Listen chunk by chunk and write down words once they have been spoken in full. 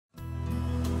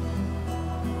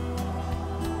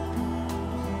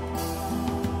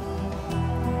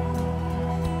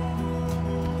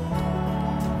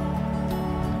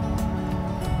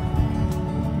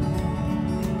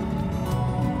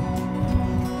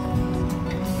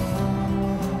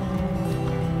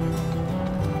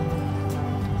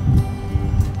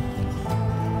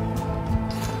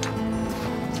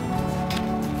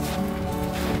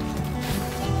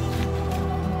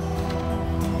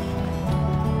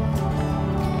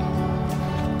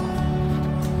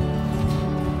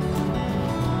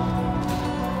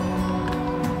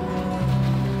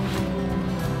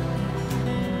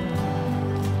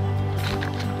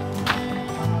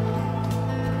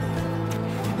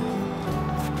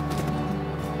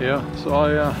Yeah, so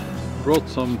I brought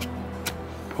some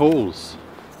poles.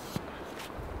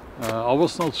 I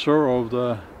was not sure of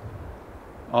the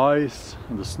ice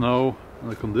and the snow and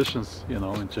the conditions, you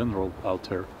know, in general out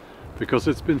here, because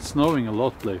it's been snowing a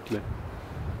lot lately.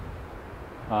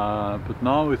 But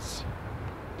now it's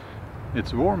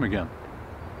warm again.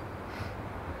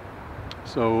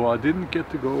 So I didn't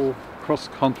get to go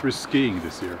cross-country skiing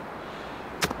this year.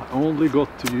 I only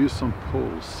got to use some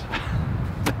poles.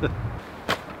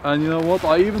 And you know what?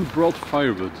 I even brought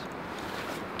firewood.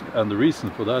 And the reason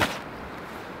for that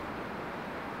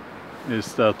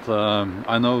is that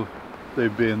I know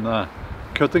they've been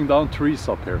cutting down trees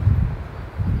up here.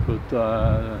 But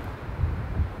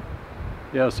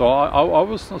yeah, so I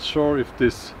was not sure if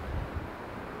this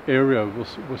area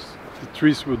was the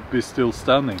trees would be still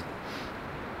standing.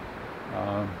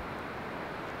 But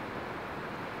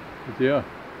yeah,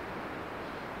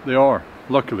 they are,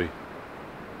 luckily.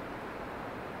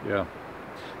 Yeah,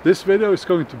 this video is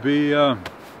going to be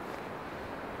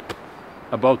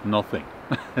about nothing.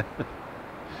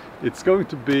 It's going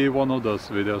to be one of those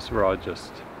videos where I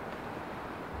just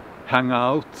hang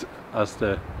out, as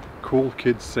the cool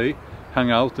kids say,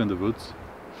 hang out in the woods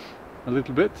a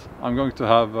little bit. I'm going to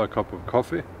have a cup of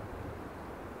coffee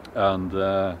and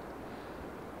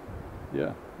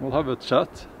yeah, we'll have a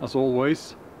chat as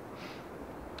always.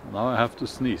 Now I have to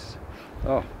sneeze.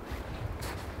 Oh.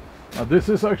 Now this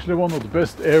is actually one of the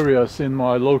best areas in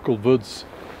my local woods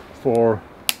for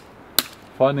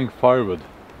finding firewood.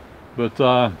 But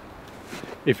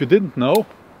if you didn't know,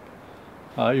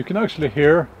 you can actually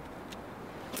hear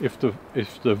if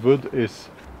the wood is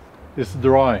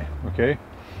dry, okay?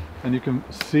 And you can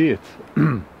see it.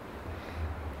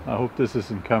 I hope this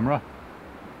is in camera.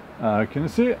 Can you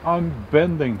see? I'm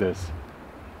bending this.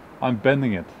 I'm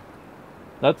bending it.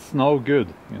 That's no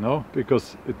good, you know,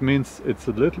 because it means it's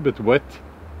a little bit wet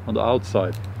on the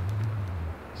outside.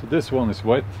 So this one is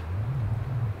wet.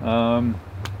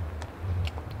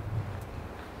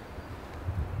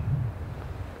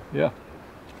 Yeah.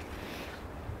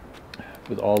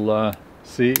 But I'll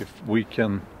see if we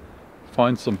can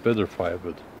find some better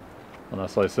firewood. And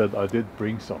as I said, I did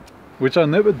bring some, which I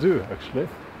never do actually,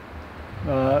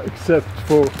 except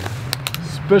for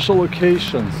special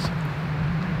occasions.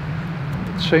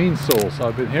 Chainsaws.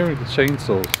 I've been hearing the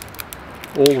chainsaws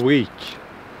all week.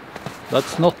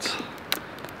 That's not,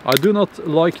 I do not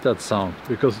like that sound,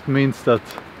 because it means that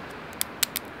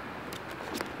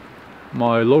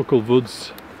my local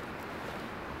woods,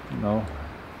 you know,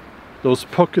 those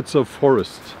pockets of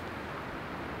forest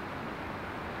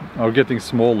are getting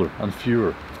smaller and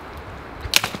fewer.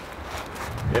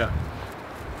 Yeah,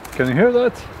 can you hear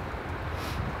that?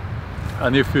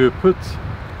 And if you put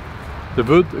the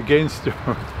wood against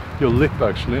your lip,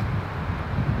 actually,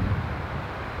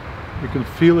 you can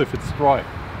feel if it's dry.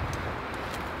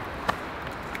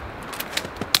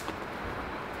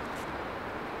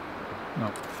 No.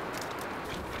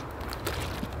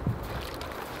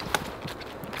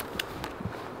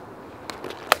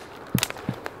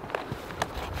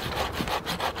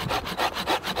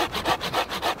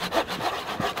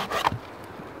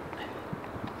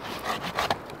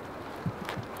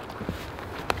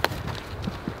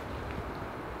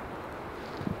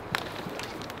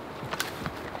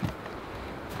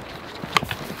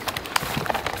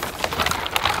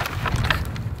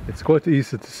 It's quite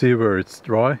easy to see where it's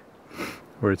dry,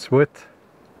 where it's wet.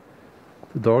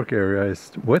 The dark area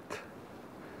is wet.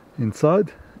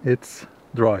 Inside it's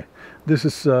dry. This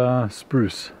is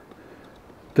spruce.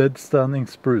 Dead standing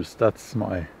spruce. That's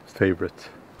my favorite.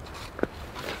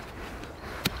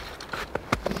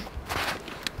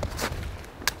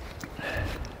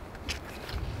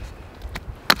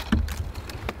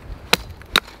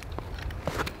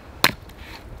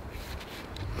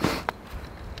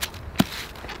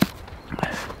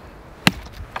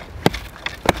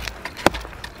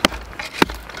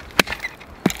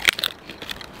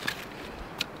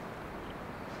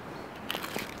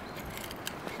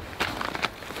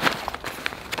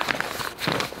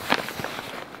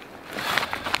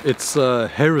 It's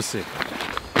heresy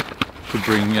to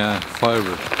bring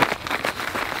firewood,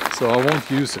 so I won't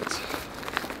use it.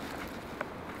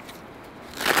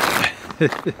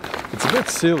 It's a bit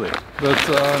silly,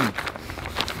 but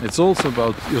it's also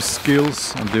about your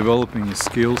skills and developing your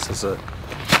skills as a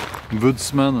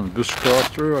woodsman and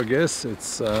bushcrafter. I guess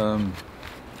it's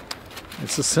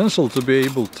essential to be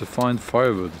able to find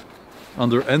firewood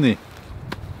under any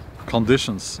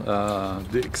conditions.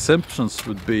 The exceptions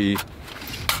would be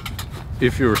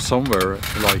if you're somewhere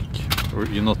where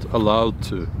you're not allowed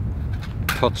to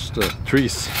touch the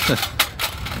trees,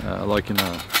 like in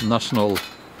a national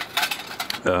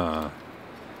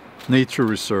nature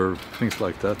reserve, things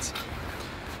like that,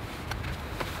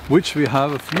 which we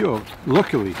have a few of,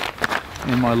 luckily,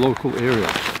 in my local area.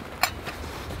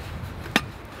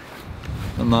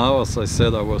 And now, as I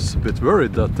said, I was a bit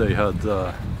worried that they had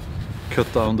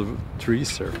cut down the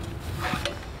trees here.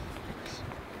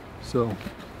 So,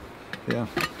 yeah.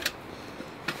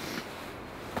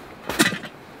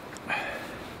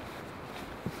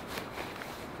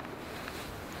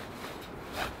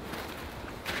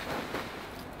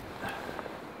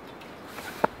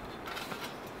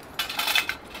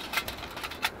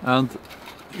 And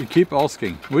you keep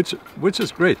asking, which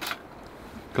is great.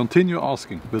 Continue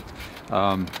asking, but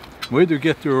where do you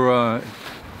get your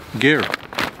gear?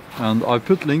 And I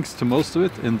put links to most of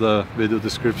it in the video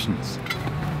descriptions.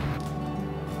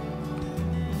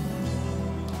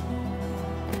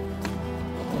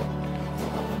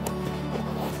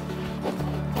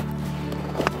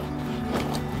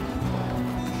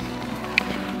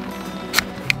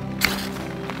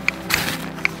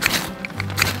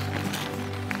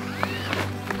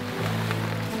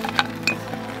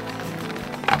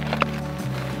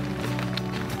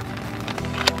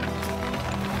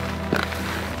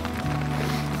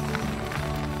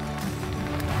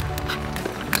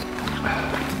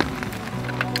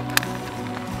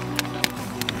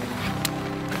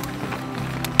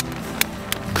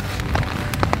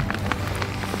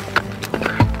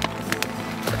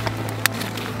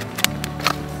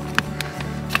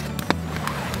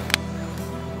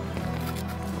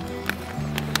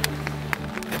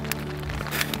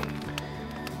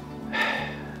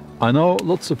 I know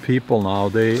lots of people now,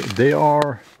 they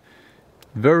are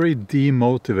very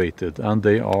demotivated, and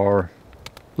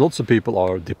lots of people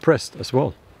are depressed as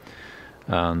well.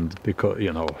 And because,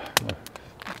 you know,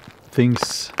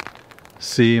 things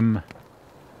seem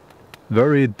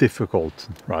very difficult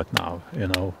right now, you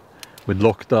know, with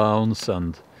lockdowns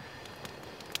and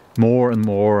more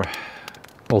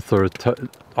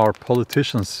our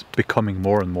politicians becoming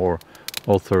more and more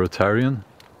authoritarian,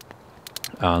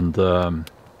 and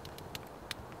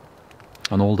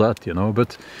all that, you know.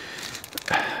 But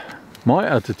my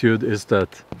attitude is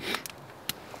that,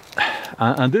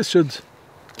 and this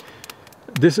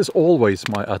is always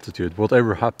my attitude,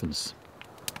 whatever happens.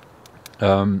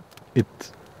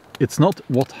 It's not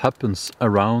what happens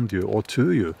around you or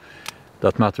to you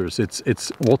that matters.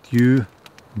 It's what you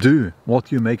do,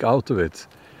 what you make out of it.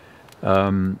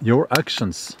 Your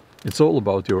actions. It's all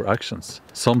about your actions.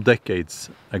 Some decades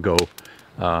ago,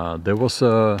 there was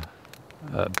a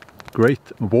great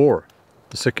war,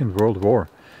 the Second World War.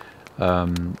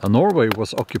 And Norway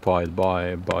was occupied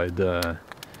by the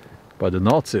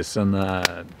Nazis, and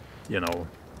you know,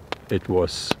 that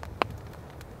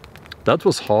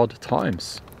was hard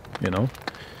times, you know.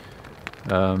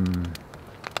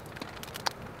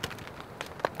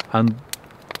 And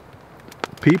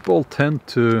people tend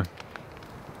to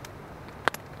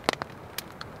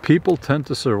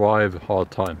survive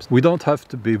hard times. We don't have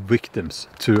to be victims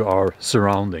to our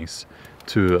surroundings,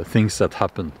 to things that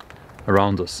happen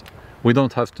around us. We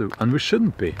don't have to, and we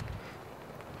shouldn't be.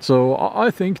 So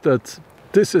I think that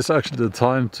this is actually the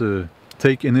time to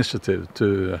take initiative,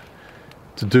 to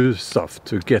do stuff,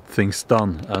 to get things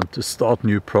done, and to start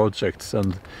new projects.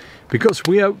 And because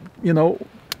we have, you know,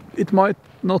 it might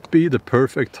not be the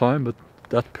perfect time, but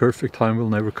that perfect time will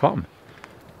never come.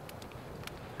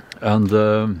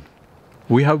 And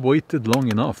we have waited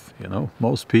long enough, you know.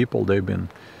 Most people, they've been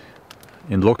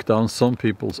in lockdowns. Some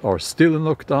people are still in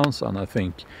lockdowns, and I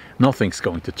think nothing's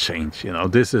going to change, you know.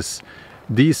 These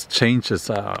changes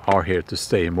are here to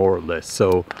stay, more or less.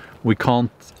 So we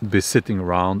can't be sitting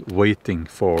around waiting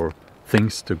for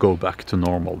things to go back to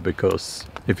normal, because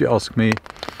if you ask me,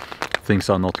 things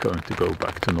are not going to go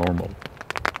back to normal.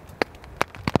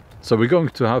 So we're going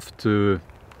to have to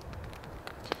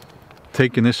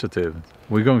take initiative.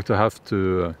 We're going to have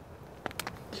to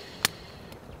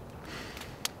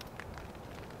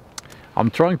I'm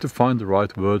trying to find the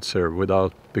right words here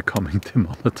without becoming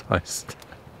demonetized.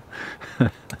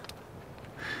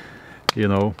 You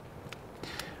know,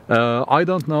 I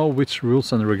don't know which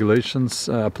rules and regulations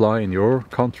apply in your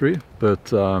country,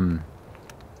 but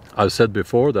I've said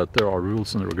before that there are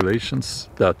rules and regulations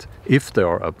that, if they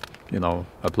are, you know,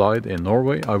 applied in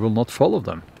Norway, I will not follow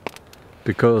them,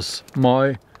 because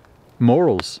my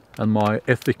morals and my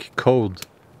ethic code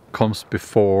comes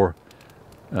before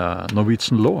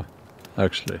Norwegian law,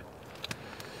 actually.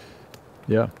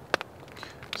 Yeah.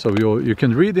 So you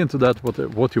can read into that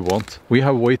what you want. We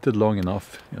have waited long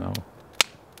enough, you know.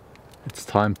 It's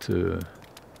time to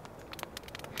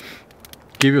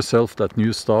give yourself that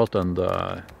new start and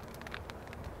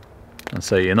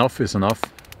say enough is enough.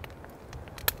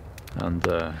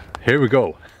 And here we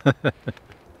go.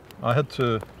 I had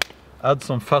to add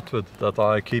some fatwood that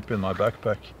I keep in my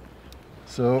backpack.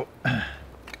 So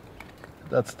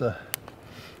that's the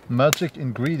magic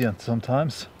ingredient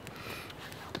sometimes.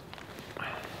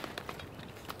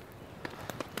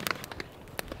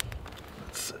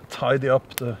 Let's tidy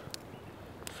up the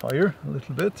fire a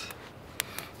little bit,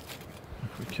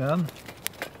 if we can.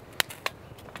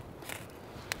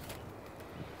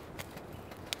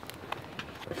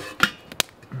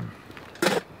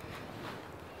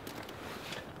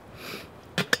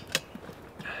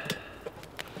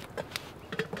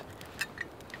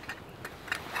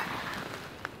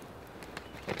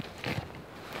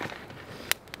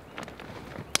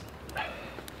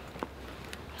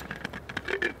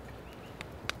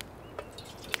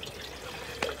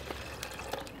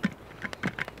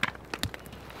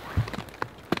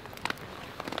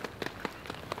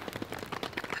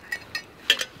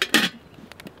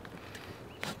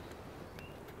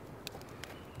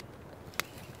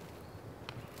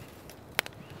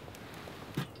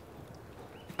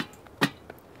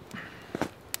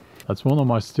 That's one of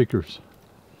my stickers.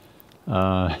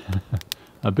 A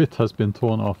bit has been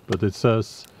torn off, but it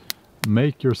says,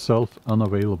 "Make yourself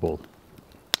unavailable."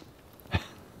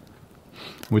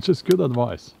 Which is good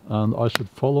advice, and I should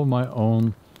follow my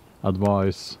own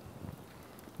advice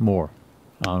more.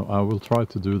 I will try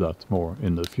to do that more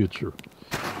in the future.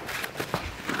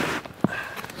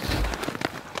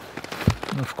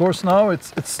 And of course now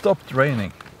it's stopped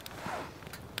raining,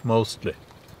 mostly.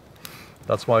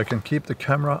 That's why I can keep the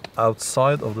camera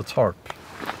outside of the tarp.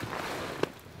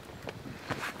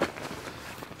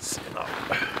 Let's see now.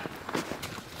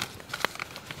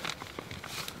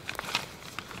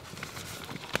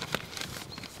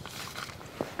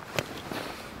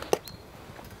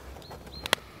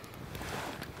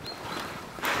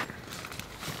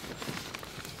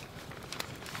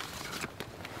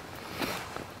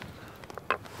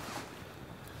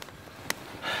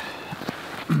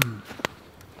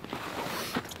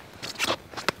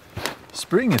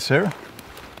 Spring is here.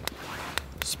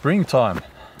 Springtime.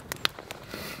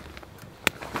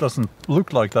 Doesn't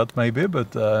look like that maybe,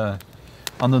 but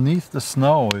underneath the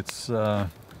snow it's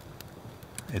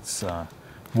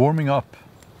warming up.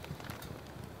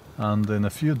 And in a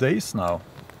few days now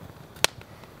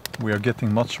we are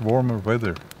getting much warmer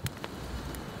weather.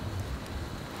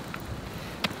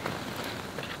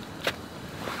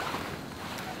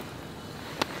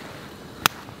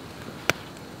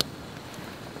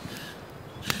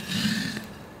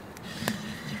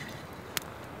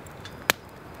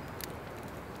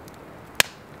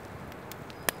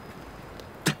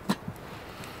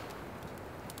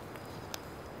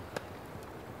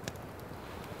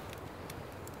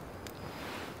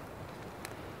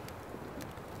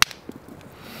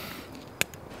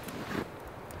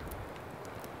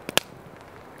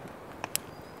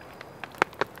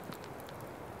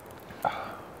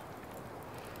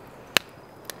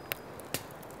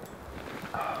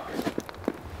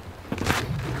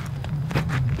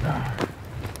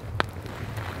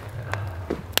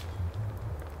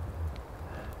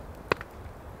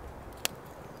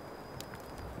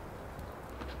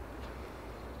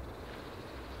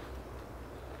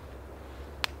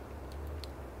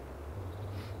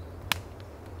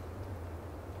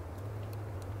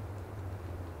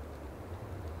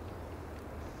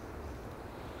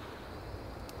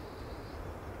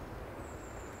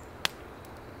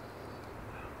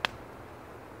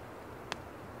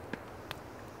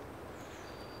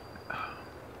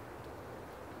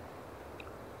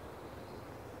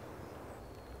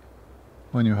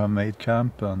 When you have made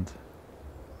camp, and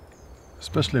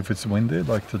especially if it's windy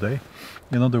like today,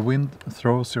 you know, the wind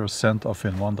throws your scent off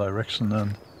in one direction,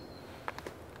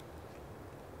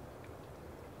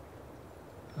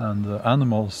 and the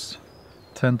animals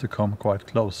tend to come quite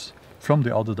close from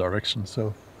the other direction.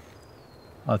 So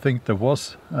I think there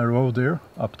was a roe deer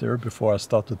up there before I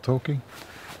started talking.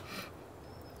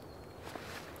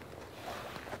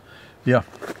 Yeah,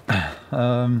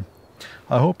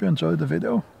 I hope you enjoyed the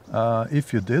video.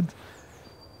 If you did,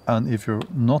 and if you're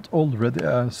not already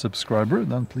a subscriber,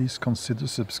 then please consider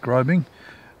subscribing.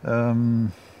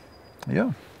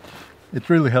 Yeah, it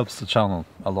really helps the channel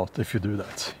a lot if you do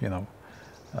that, you know.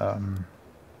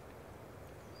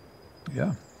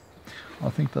 Yeah, I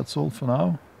think that's all for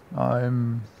now.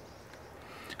 I'm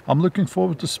looking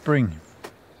forward to spring.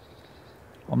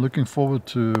 I'm looking forward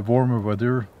to warmer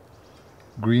weather,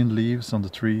 green leaves on the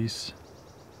trees,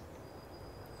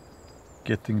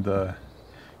 getting the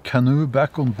canoe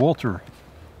back on water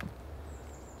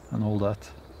and all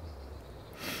that.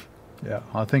 Yeah,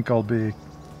 I think I'll be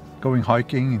going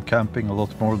hiking and camping a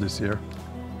lot more this year.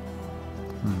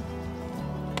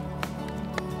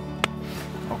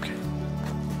 Okay.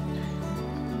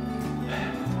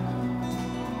 Yeah,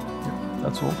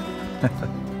 that's all.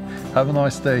 Have a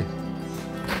nice day.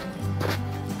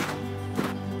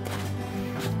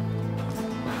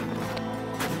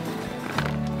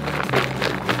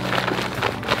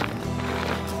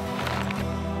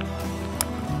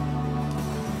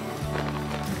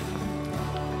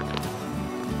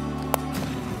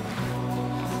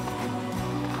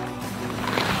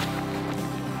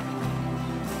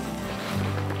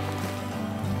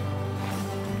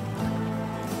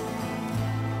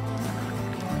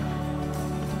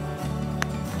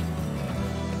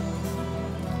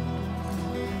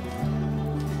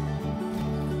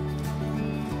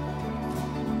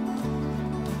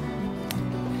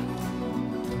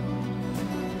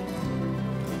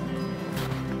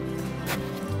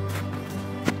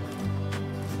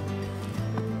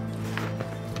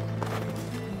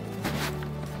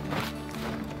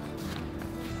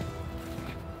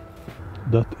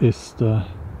 That is the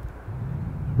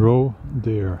roe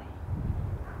deer.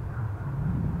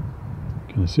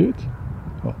 Can you see it?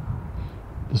 Oh,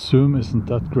 the zoom isn't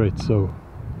that great, so,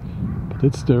 but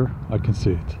it's there, I can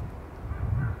see it.